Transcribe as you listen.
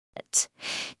planet.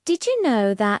 Did you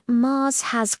know that Mars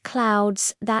has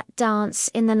clouds that dance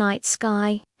in the night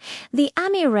sky? The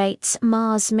Emirates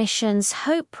Mars Mission's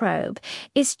Hope probe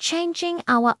is changing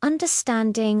our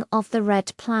understanding of the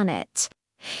red planet.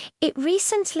 It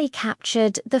recently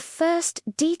captured the first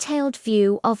detailed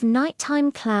view of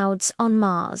nighttime clouds on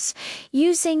Mars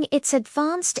using its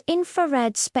advanced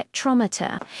infrared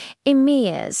spectrometer,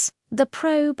 EMIRS. The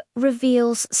probe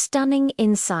reveals stunning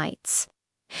insights.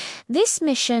 This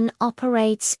mission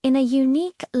operates in a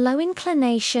unique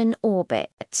low-inclination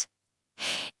orbit.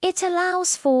 It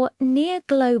allows for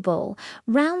near-global,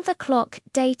 round-the-clock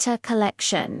data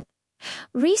collection.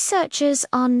 Researchers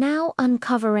are now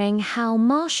uncovering how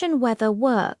Martian weather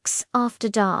works after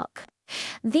dark.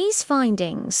 These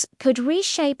findings could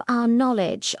reshape our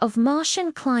knowledge of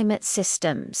Martian climate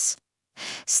systems.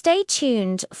 Stay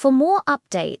tuned for more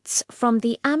updates from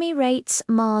the Emirates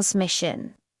Mars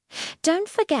mission. Don't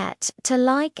forget to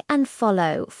like and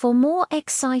follow for more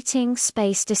exciting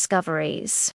space discoveries.